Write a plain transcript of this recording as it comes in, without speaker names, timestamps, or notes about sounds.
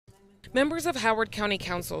Members of Howard County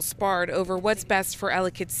Council sparred over what's best for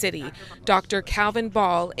Ellicott City. Dr. Calvin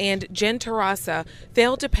Ball and Jen Terrassa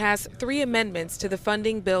failed to pass 3 amendments to the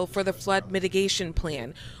funding bill for the flood mitigation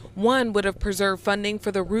plan. One would have preserved funding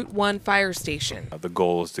for the Route 1 fire station. The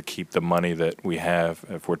goal is to keep the money that we have,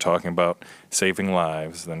 if we're talking about saving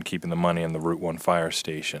lives, then keeping the money in the Route 1 fire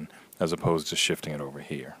station as opposed to shifting it over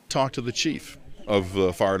here. Talk to the chief of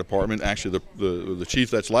the fire department, actually the chief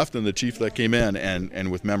that's left and the chief that came in,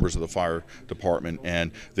 and with members of the fire department,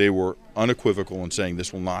 and they were unequivocal in saying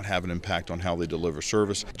this will not have an impact on how they deliver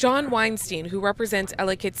service. John Weinstein, who represents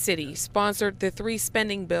Ellicott City, sponsored the 3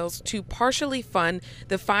 spending bills to partially fund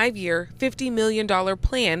the 5-year, $50 million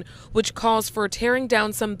plan, which calls for tearing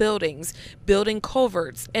down some buildings, building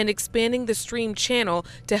culverts, and expanding the stream channel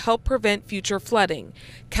to help prevent future flooding.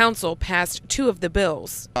 Council passed 2 of the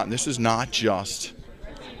bills. This is not just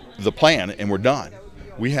the plan and we're done.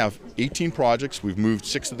 We have 18 projects. We've moved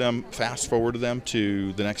 6 of them, fast forwarded them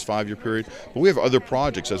to the next 5-year period. But we have other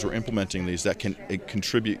projects as we're implementing these that can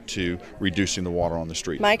contribute to reducing the water on the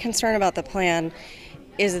street. My concern about the plan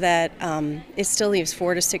is that it still leaves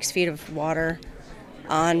 4 to 6 feet of water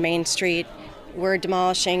on Main Street. We're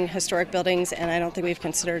demolishing historic buildings, and I don't think we've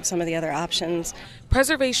considered some of the other options.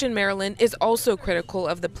 Preservation Maryland is also critical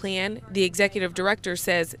of the plan. The executive director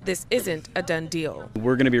says this isn't a done deal.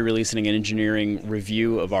 We're going to be releasing an engineering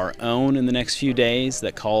review of our own in the next few days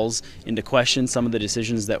that calls into question some of the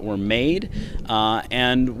decisions that were made.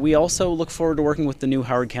 And we also look forward to working with the new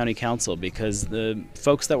Howard County Council, because the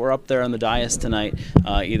folks that were up there on the dais tonight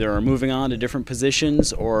either are moving on to different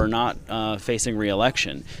positions or are not facing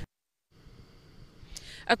re-election.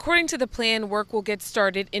 According to the plan, work will get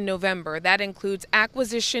started in November. That includes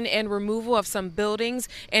acquisition and removal of some buildings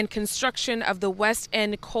and construction of the West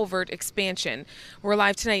End culvert expansion. We're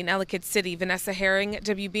live tonight in Ellicott City. Vanessa Herring,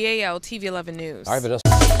 WBAL-TV 11 News. All right, Vanessa.